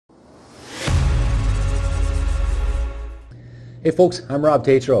Hey folks, I'm Rob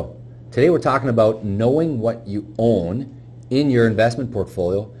Tatro. Today we're talking about knowing what you own in your investment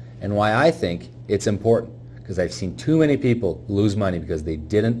portfolio and why I think it's important, because I've seen too many people lose money because they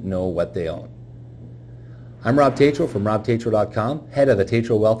didn't know what they own. I'm Rob Tatro from robtatro.com, head of the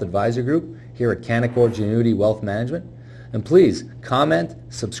Tatro Wealth Advisor Group here at Canaccord Genuity Wealth Management. And please comment,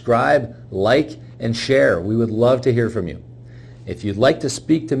 subscribe, like, and share. We would love to hear from you. If you'd like to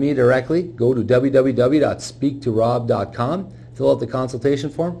speak to me directly, go to www.speaktorob.com, fill out the consultation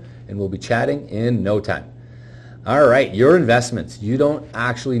form, and we'll be chatting in no time. All right, your investments. You don't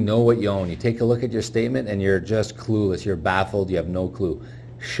actually know what you own. You take a look at your statement and you're just clueless. You're baffled. You have no clue.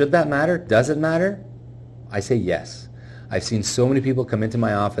 Should that matter? Does it matter? I say yes. I've seen so many people come into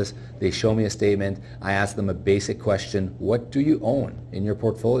my office. They show me a statement. I ask them a basic question. What do you own in your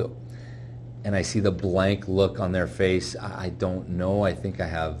portfolio? And I see the blank look on their face. I don't know. I think I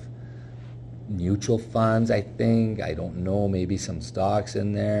have mutual funds, I don't know, maybe some stocks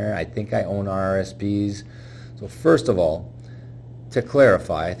in there. I think I own RRSPs. So first of all, to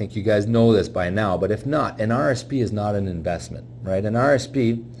clarify, I think you guys know this by now, but if not, an RRSP is not an investment, right? An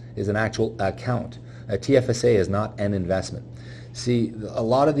RRSP is an actual account. A TFSA is not an investment. See, a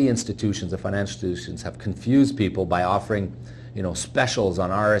lot of the institutions, the financial institutions, have confused people by offering specials on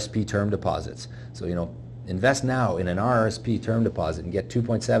RRSP term deposits. So, invest now in an RRSP term deposit and get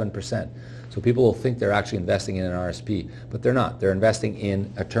 2.7%. So people will think they're actually investing in an RRSP, but they're not. They're investing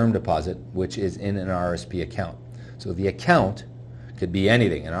in a term deposit, which is in an RRSP account. So the account could be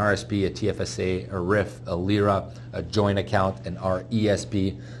anything: an RRSP, a TFSA, a RIF, a LIRA, a joint account, an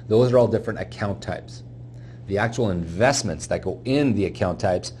RESP. Those are all different account types. The actual investments that go in the account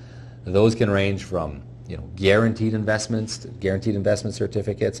types, those can range from guaranteed investments, to guaranteed investment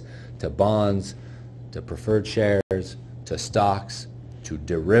certificates, to bonds, to preferred shares, to stocks, to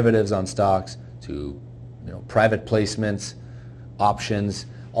derivatives on stocks, to private placements, options,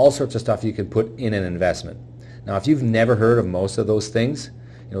 all sorts of stuff you can put in an investment. Now, if you've never heard of most of those things,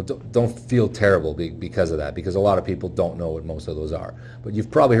 don't feel terrible because of that, because a lot of people don't know what most of those are. But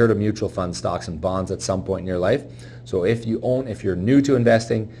you've probably heard of mutual funds, stocks, and bonds at some point in your life. So if you're new to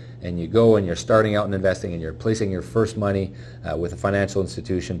investing and you go and you're starting out in investing and you're placing your first money with a financial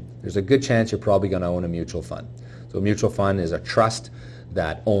institution, there's a good chance you're probably going to own a mutual fund. So a mutual fund is a trust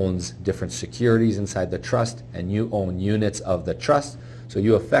that owns different securities inside the trust, and you own units of the trust. So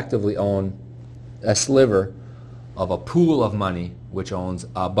you effectively own a sliver of a pool of money which owns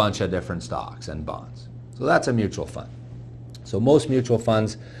a bunch of different stocks and bonds. So that's a mutual fund. So most mutual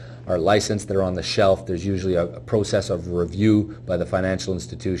funds are licensed, they're on the shelf. There's usually a process of review by the financial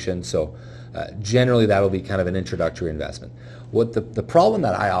institution. So generally that will be kind of an introductory investment. What the problem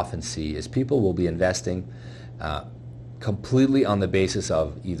that I often see is people will be investing completely on the basis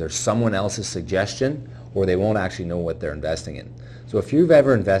of either someone else's suggestion, or they won't actually know what they're investing in. So if you've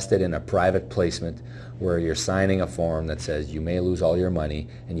ever invested in a private placement where you're signing a form that says you may lose all your money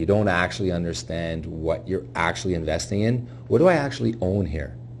and you don't actually understand what you're actually investing in, what do I actually own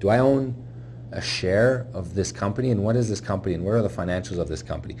here? Do I own a share of this company, and what is this company, and where are the financials of this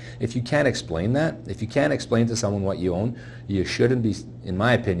company? If you can't explain that, if you can't explain to someone what you own, you shouldn't be, in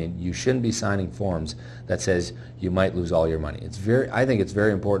my opinion, you shouldn't be signing forms that says you might lose all your money. I think it's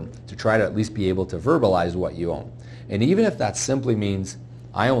very important to try to at least be able to verbalize what you own. And even if that simply means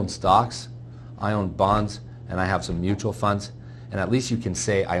I own stocks, I own bonds, and I have some mutual funds, and at least you can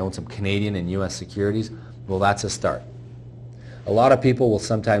say I own some Canadian and U.S. securities, well, that's a start. A lot of people will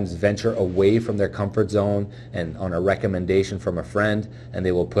sometimes venture away from their comfort zone and on a recommendation from a friend, and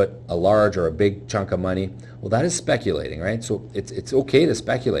they will put a large or a big chunk of money. Well, that is speculating, right? So it's okay to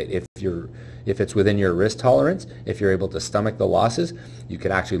speculate if it's within your risk tolerance. If you're able to stomach the losses, you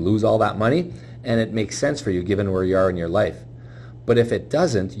could actually lose all that money, and it makes sense for you given where you are in your life. But if it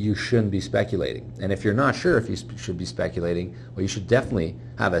doesn't, you shouldn't be speculating. And if you're not sure if you should be speculating, well, you should definitely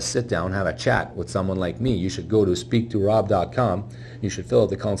have a sit down, have a chat with someone like me. You should go to speaktorob.com. You should fill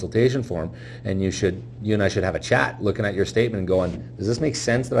out the consultation form, and you and I should have a chat looking at your statement and going, does this make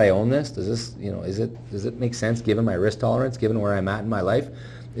sense that I own this? Does this, does it make sense given my risk tolerance, given where I'm at in my life?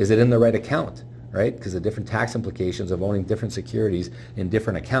 Is it in the right account, right? Because the different tax implications of owning different securities in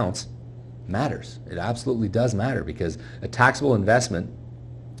different accounts matters. It absolutely does matter, because a taxable investment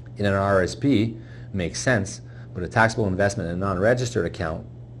in an RRSP makes sense, but a taxable investment in a non-registered account,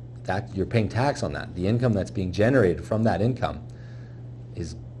 that you're paying tax on that. The income that's being generated from that income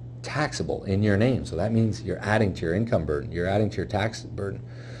is taxable in your name. So that means you're adding to your income burden. You're adding to your tax burden.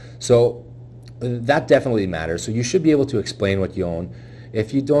 So that definitely matters. So you should be able to explain what you own.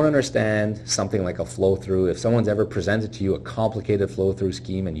 if you don't understand something like a flow-through, if someone's ever presented to you a complicated flow-through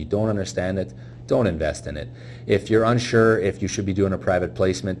scheme and you don't understand it, don't invest in it. If you're unsure if you should be doing a private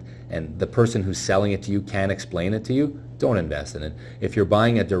placement and the person who's selling it to you can't explain it to you, don't invest in it. If you're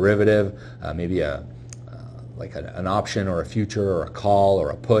buying a derivative, maybe an option or a future or a call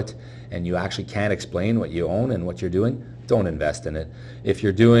or a put, and you actually can't explain what you own and what you're doing, don't invest in it. If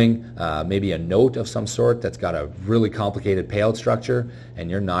you're doing maybe a note of some sort that's got a really complicated payout structure and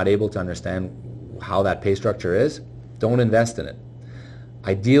you're not able to understand how that pay structure is, don't invest in it.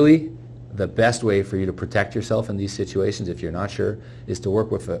 Ideally, the best way for you to protect yourself in these situations, if you're not sure, is to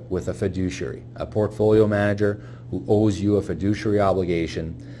work with a fiduciary, a portfolio manager who owes you a fiduciary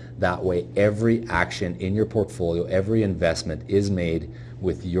obligation. That way, every action in your portfolio, every investment is made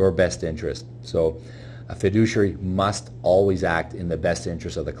with your best interest. So a fiduciary must always act in the best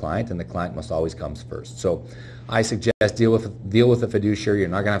interest of the client, and the client must always come first. So I suggest deal with a fiduciary. You're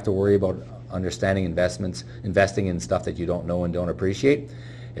not going to have to worry about understanding investments, investing in stuff that you don't know and don't appreciate.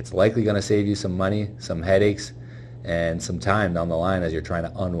 It's likely going to save you some money, some headaches, and some time down the line as you're trying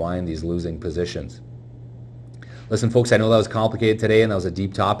to unwind these losing positions. Listen, folks, I know that was complicated today and that was a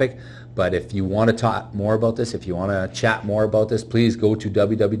deep topic, but if you want to talk more about this, if you want to chat more about this, please go to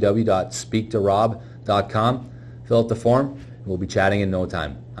www.speaktorob.com, fill out the form, and we'll be chatting in no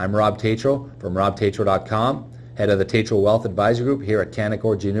time. I'm Rob Tatro from robtatro.com, head of the Tatro Wealth Advisor Group here at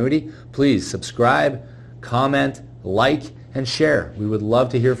Canaccord Genuity. Please subscribe, comment, like, and share. We would love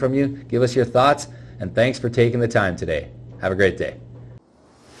to hear from you. Give us your thoughts, and thanks for taking the time today. Have a great day.